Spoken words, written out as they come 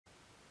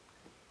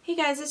Hey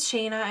guys, it's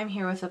Shayna. I'm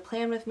here with a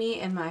plan with me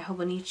in my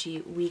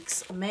Hobonichi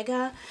Weeks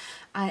Mega.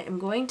 I am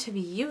going to be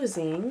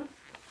using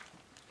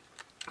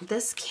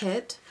this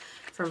kit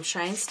from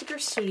Shine Sticker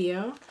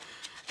Studio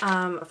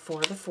for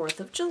the 4th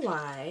of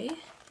July.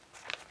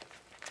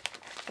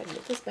 If I can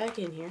get this back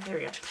in here. There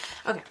we go.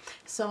 Okay,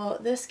 so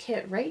this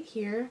kit right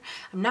here,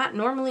 I'm not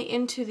normally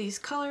into these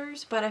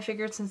colors, but I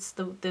figured since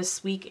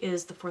this week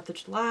is the 4th of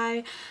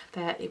July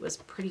that it was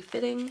pretty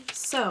fitting.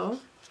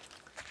 So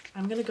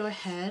I'm going to go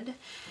ahead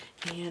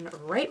and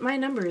write my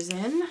numbers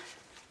in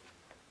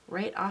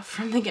right off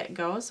from the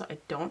get-go so I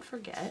don't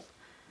forget.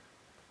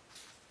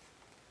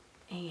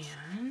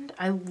 And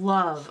I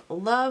love,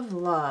 love,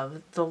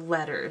 love the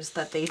letters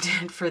that they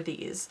did for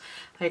these.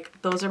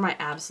 Like, those are my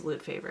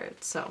absolute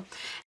favorites. So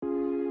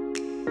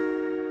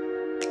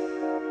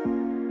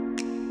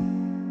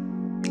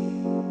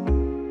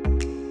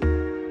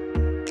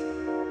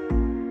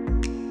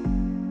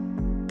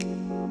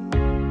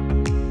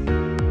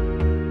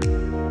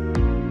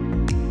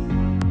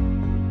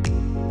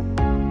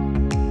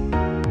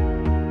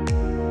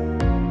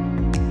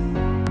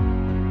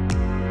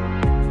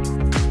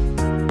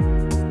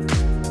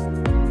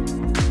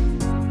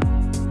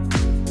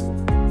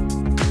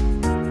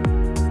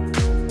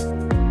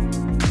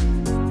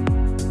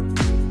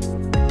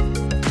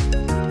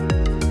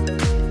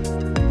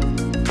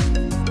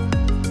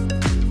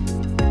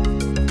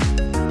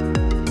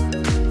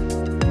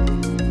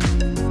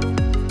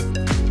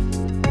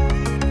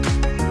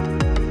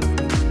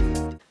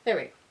there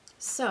we go.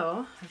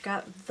 So I've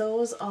got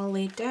those all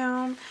laid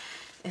down,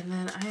 and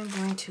then I'm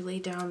going to lay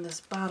down this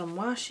bottom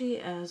washi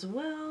as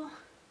well.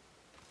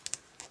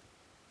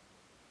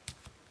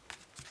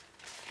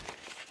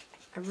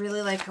 I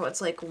really like how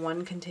it's like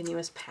one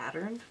continuous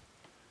pattern.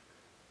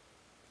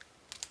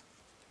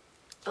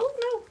 Oh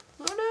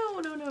no!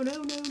 Oh no, no, no,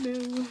 no, no,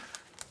 no.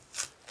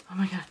 Oh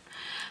my god.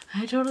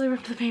 I totally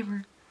ripped the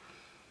paper.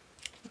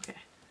 Okay.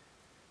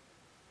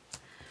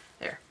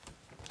 There.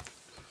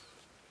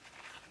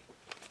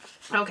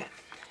 Okay.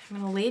 I'm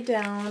going to lay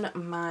down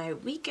my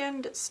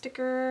weekend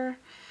sticker,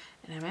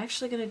 and I'm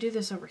actually going to do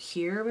this over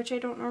here, which I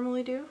don't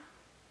normally do.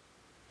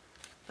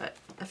 But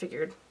I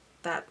figured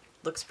that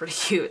looks pretty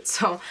cute,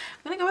 so I'm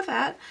going to go with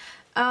that.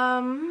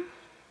 How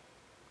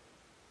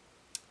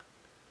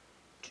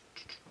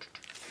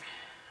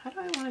do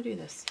I want to do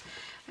this?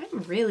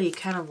 I'm really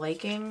kind of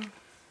liking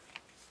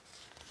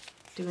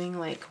doing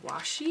like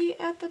washi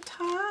at the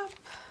top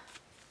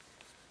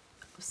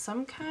of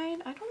some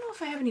kind. I don't know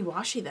if I have any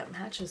washi that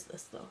matches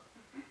this though.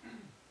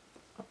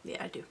 Oh,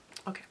 yeah, I do.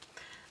 Okay.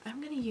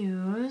 I'm going to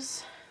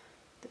use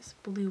this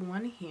blue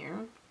one here.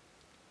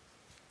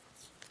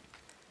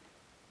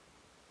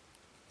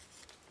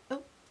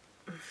 Oh.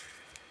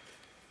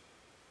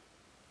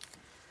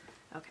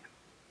 Okay.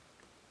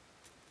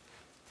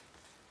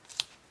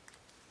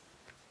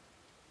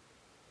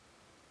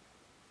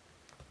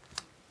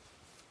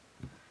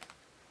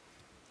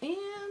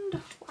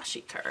 And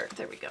washi card.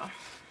 There we go.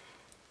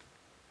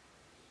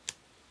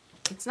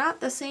 It's not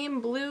the same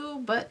blue,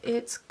 but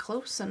it's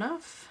close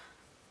enough.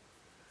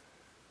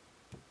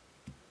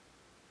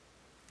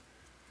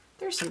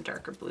 There's some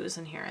darker blues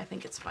in here. I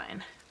think it's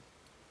fine.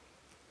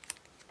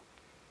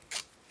 I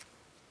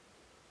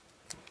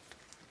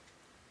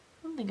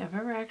don't think I've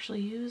ever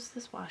actually used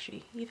this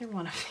washi, either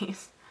one of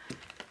these.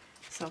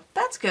 So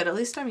that's good. At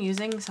least I'm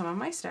using some of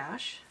my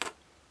stash.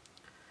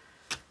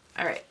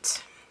 All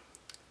right.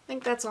 I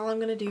think that's all I'm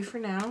going to do for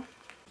now.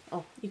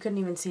 Oh, you couldn't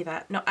even see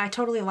that. No, I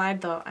totally lied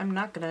though. I'm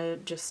not going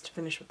to just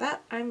finish with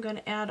that. I'm going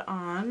to add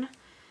on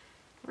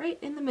right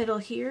in the middle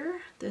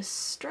here this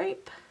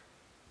stripe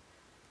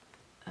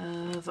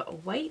of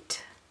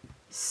white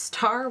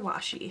star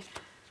washi.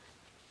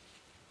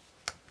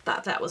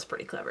 Thought that was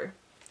pretty clever.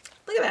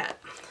 Look at that.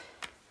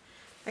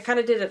 I kind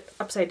of did it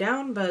upside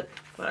down, but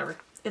whatever.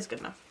 It's good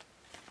enough.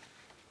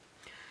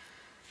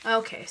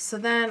 Okay, so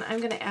then I'm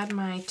going to add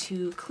my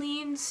to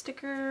clean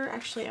sticker.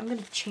 Actually, I'm going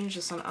to change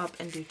this one up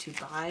and do to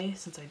buy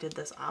since I did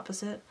this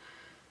opposite.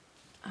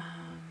 I'm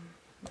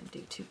going to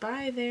do to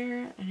buy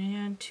there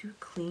and to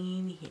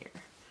clean here.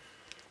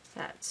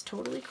 That's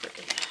totally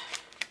crooked.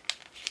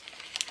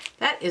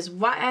 That is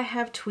why I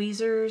have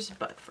tweezers,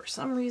 but for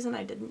some reason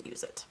I didn't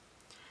use it.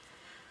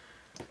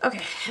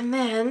 Okay, and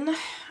then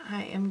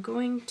I am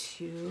going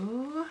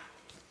to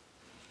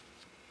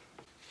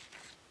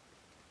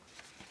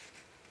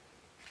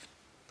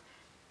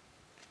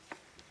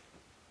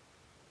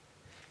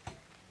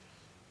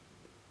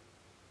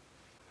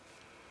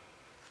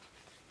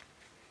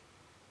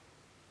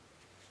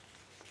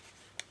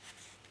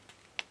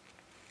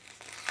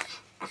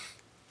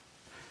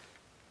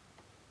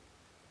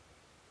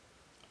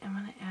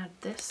add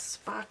this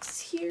box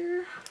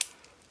here.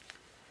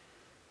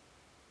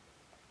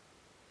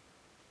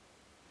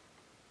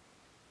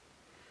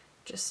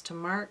 Just to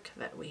mark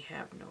that we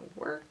have no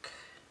work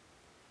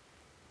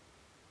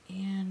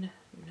and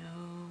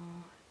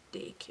no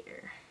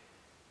daycare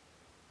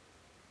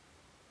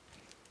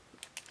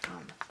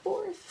on the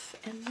 4th,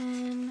 and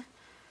then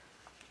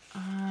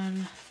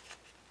on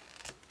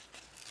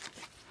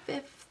the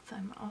 5th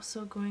I'm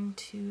also going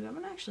to, I'm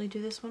going to actually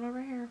do this one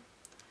over here.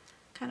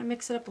 Kind of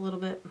mix it up a little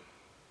bit.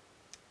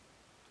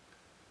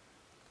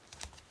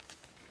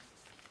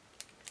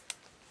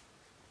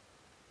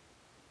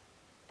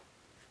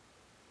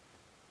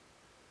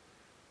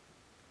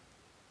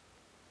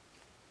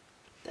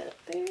 That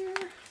there.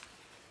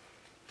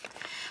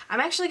 I'm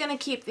actually going to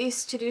keep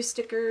these to-do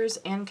stickers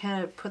and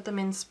kind of put them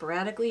in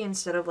sporadically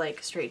instead of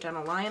like straight down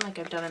a line like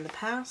I've done in the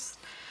past.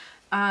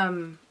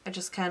 I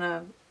just kind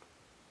of,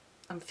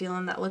 I'm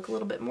feeling that look a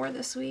little bit more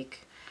this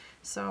week.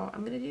 So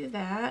I'm going to do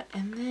that.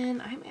 And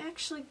then I'm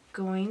actually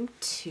going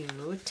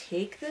to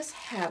take this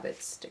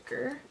habit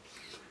sticker.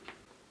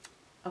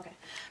 Okay,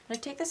 I'm going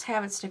to take this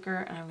habit sticker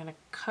and I'm going to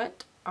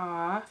cut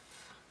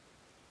off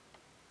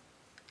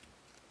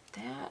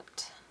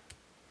that.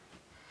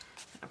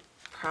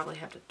 Probably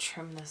have to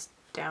trim this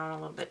down a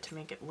little bit to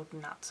make it look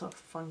not so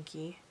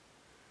funky.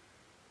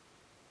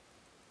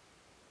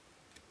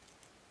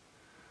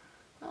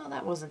 Well,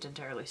 that wasn't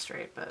entirely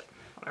straight, but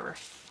whatever.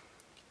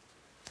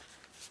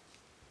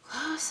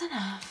 Close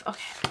enough.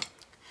 Okay.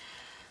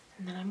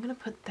 And then I'm gonna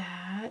put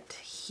that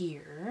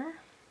here.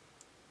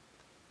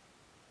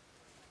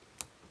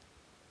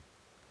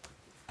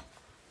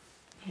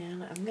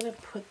 And I'm gonna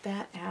put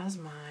that as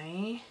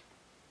my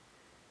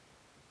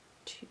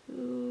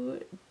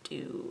to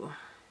do.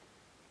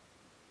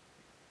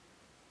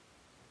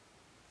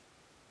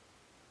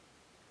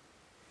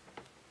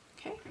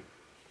 Okay.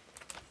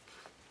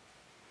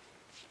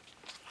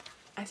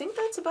 I think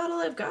that's about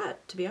all I've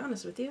got, to be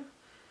honest with you.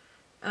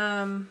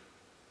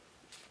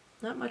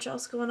 Not much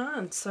else going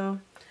on, so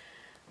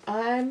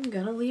I'm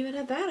gonna leave it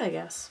at that, I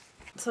guess.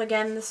 So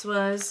again, this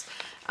was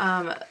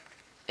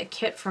a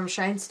kit from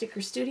Shine Sticker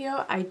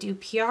Studio. I do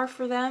PR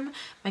for them.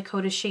 My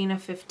code is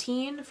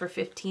Shayna15 for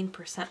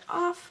 15%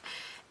 off,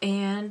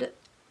 and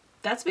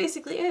that's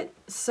basically it.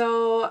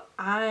 So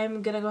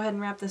I'm gonna go ahead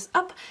and wrap this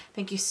up.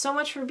 Thank you so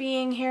much for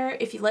being here.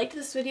 If you liked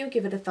this video,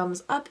 give it a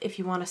thumbs up. If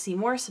you want to see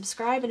more,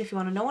 subscribe. And if you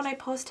want to know when I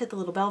post, hit the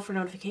little bell for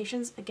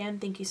notifications. Again,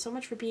 thank you so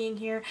much for being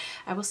here.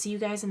 I will see you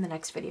guys in the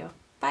next video.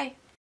 Bye.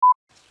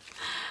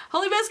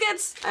 Holy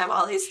biscuits! I have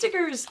all these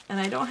stickers and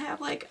I don't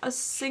have like a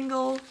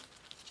single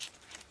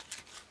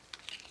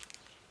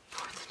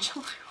 4th of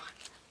July one.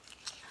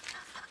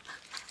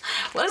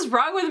 What is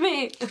wrong with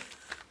me?